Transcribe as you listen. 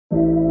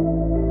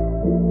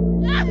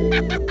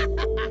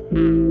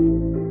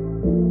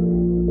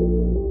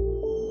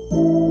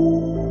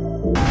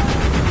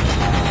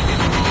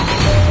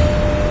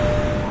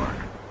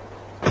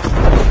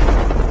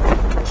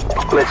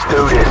Let's do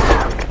this.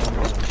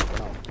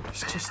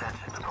 It's just,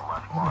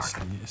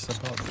 honestly, it's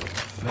about the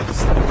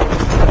vest.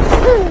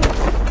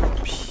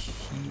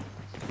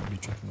 Be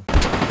dropping the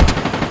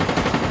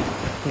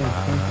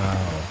wow.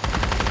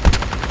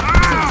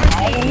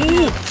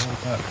 Hold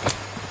back.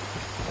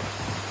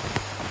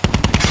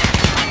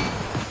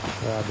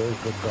 Yeah, there's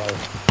the guy.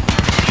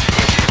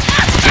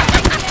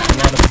 A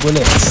lot of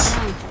bullets.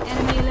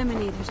 Enemy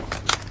eliminated.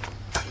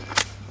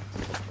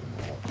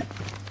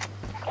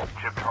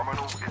 Chip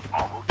terminal is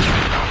almost Go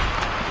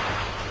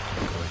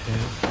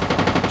ahead.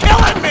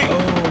 killing me! Oh,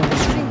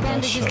 Shooting nice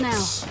bandages now.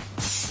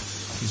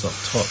 shots. He's up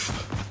top.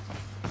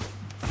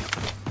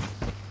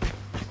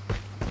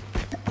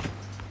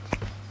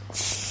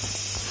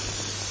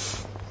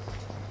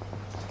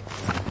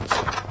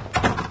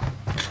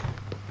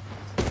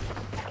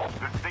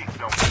 The safe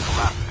zone is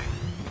collapsing.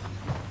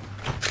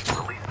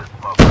 Release this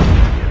smoke.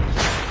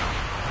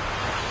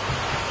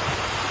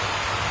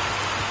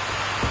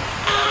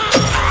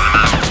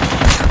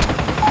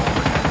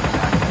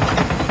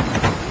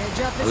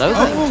 Airdrop is Hello?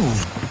 coming.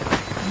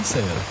 Oh, he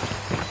said it.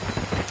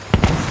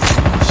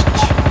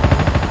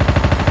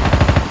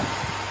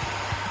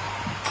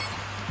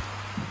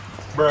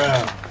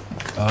 Bruh.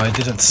 Oh, I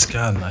didn't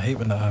scan. I hate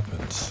when that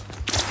happens.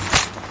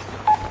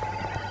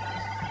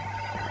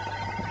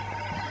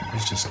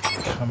 He's just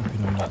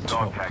camping on that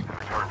top. Dog tag to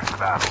return to the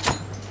battle.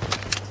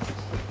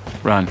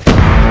 Run. I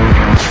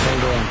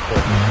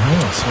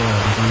saw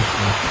that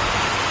briefly.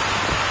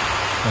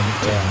 I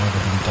looked at him, I would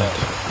have been dead.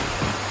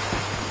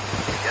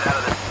 Get out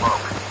of this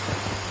smoke.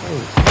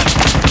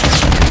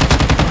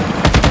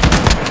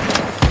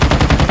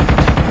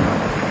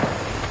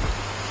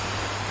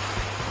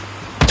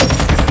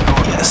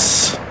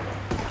 Yes!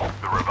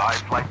 The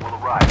revived flight will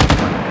arrive.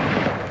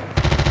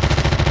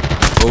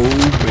 Oh,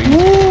 baby.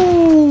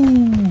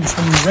 Woo!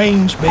 From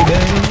range, baby!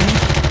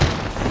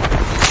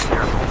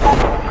 Careful.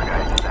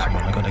 Poltergeist is Come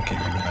on, active. I gotta get you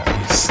in at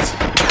least.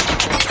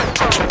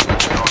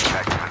 Dog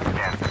tag has been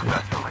scanned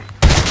successfully.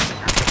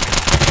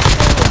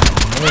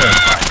 Yeah.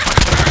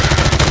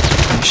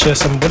 Can we share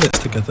some bullets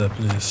together,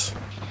 please?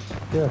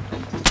 Yeah.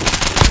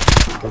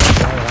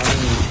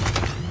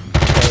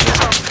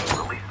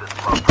 Release this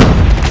smoke.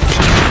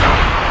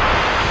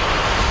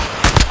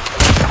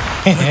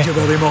 Thank you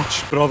very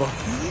much, brother.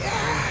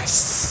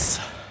 Yes!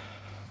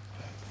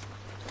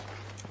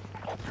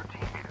 Your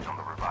teammate is on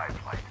the revived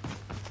flight.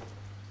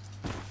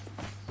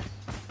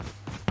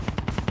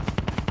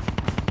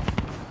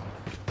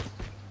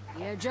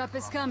 The airdrop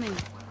is coming.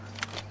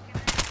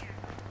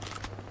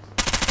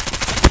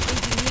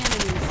 Engaging the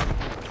enemies.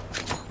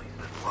 Release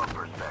this smoke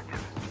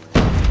perspective.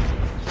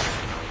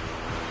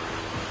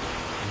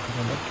 Come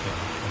on, okay.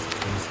 That's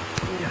crazy.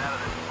 Get out of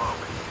this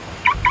smoke.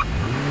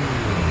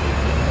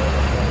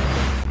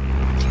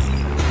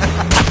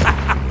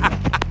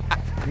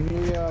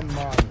 Yeah,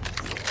 man.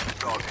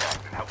 Dog tag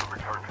and help them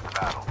return to the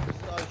battle.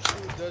 I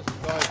shoot this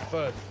guy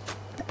first.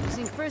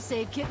 Using first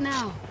aid kit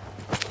now.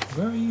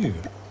 Where are you?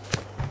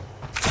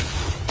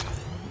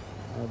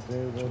 They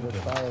were the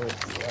fire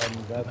and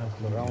that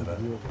round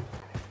view.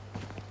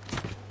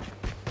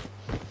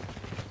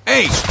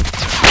 Hey!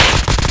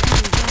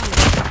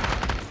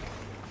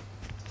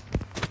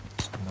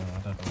 No, I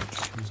don't know which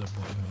user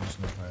button is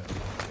not right.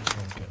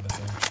 Everyone's getting the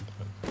same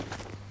treatment.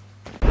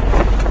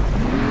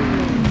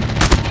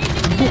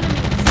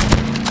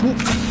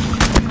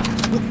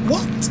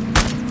 What?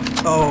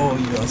 Oh,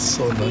 you are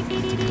so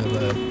lucky to be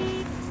alive.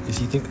 Is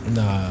he think?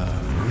 Nah,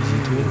 is he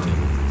doing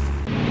thing?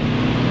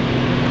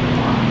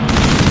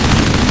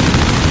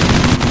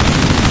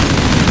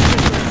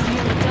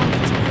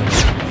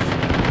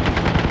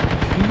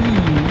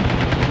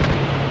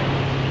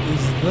 Who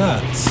is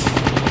that?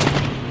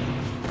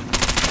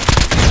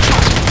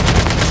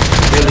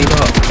 Really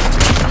not.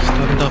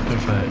 Stand up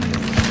and fight.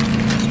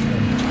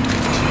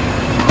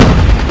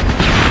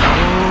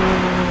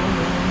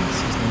 This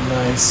is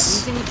nice.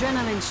 Using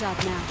adrenaline shot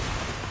now.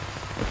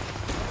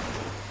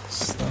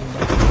 Stand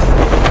up.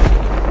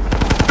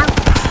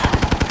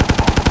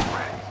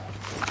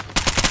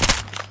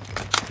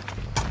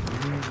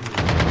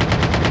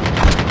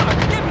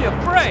 Give me a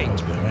break!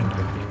 Someone's behind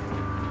me.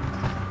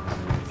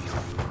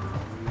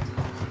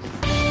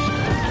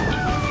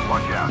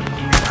 Watch out.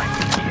 He's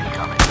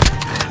coming.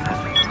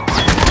 That means the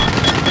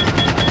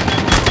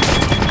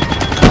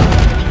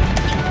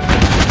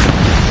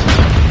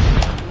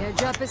The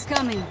airdrop is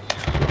coming.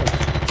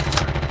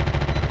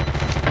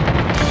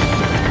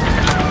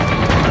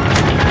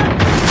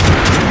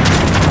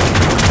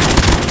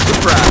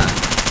 Surprise!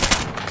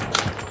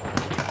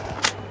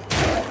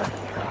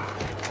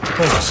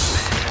 Close.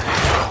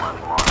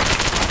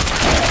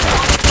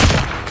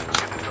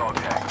 Get the dog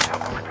tag and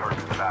help them return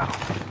to the battle.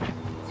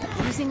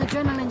 Using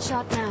adrenaline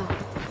shot now.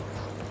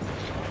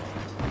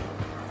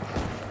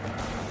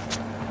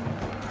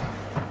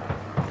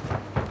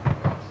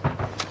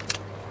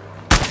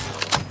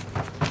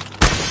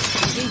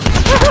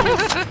 Engaging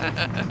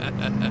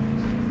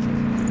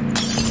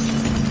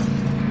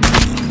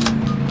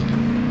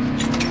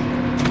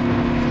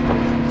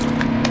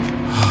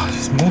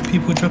There's more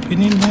people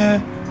dropping in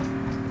here.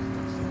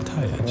 I'm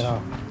tired. Yeah.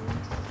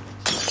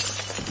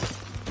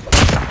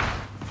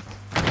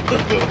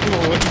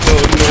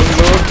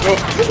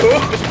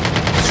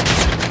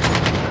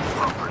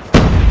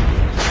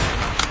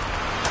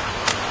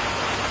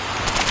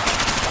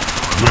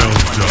 Well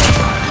done.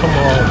 Come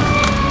on.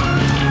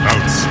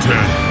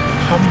 Outstanding.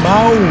 Come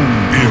on.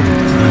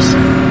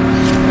 Impressive.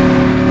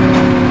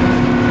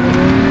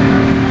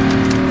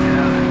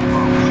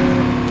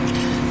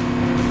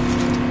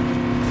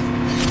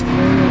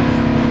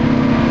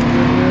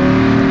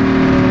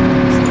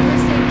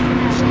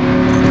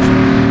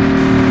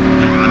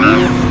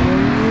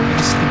 I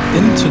slipped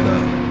into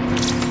that.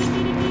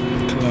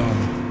 Clown.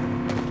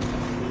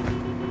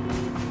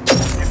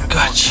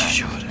 Got you,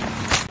 Jordan.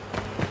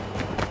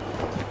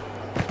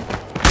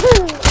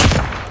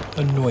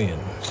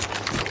 Annoying.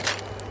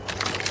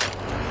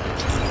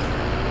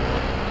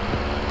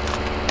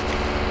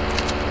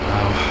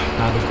 Wow,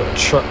 now they've got a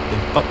truck,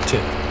 they've upped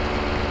it.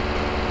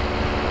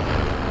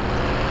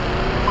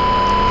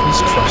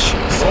 Please crush it.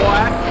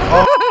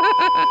 Oh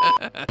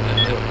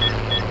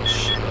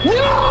shit.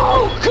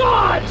 No,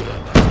 God!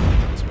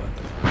 That's bad.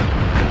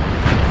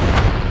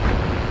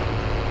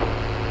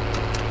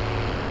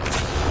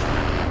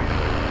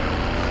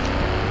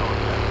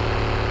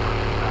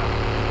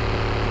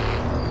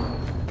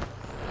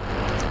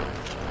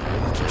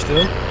 Keep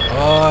still.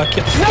 Oh, I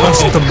kept.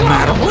 What's the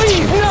matter with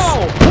you?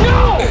 No!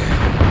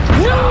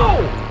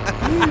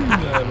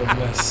 I'm a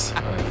mess.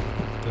 Alright,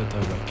 they're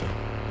done working.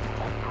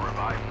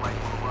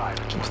 I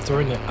keep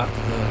throwing it at the.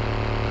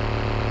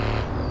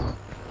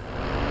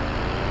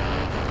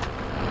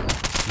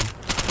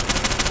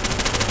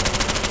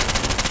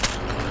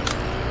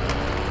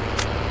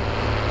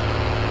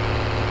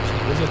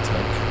 There's a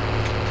tank.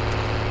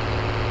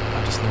 I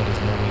just know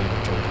there's no way I'm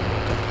jumping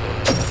back up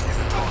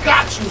there.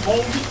 Got you,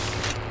 homie.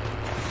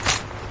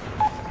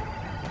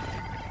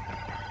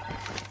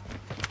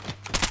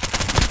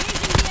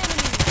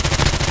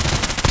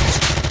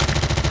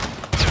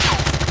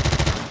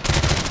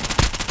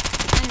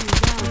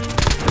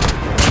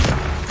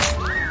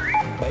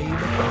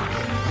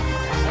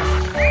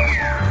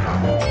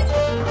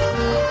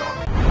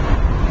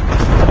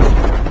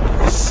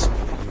 Yes.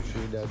 You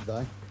see that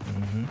guy?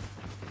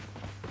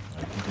 I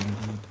did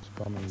indeed. He's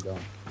coming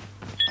down.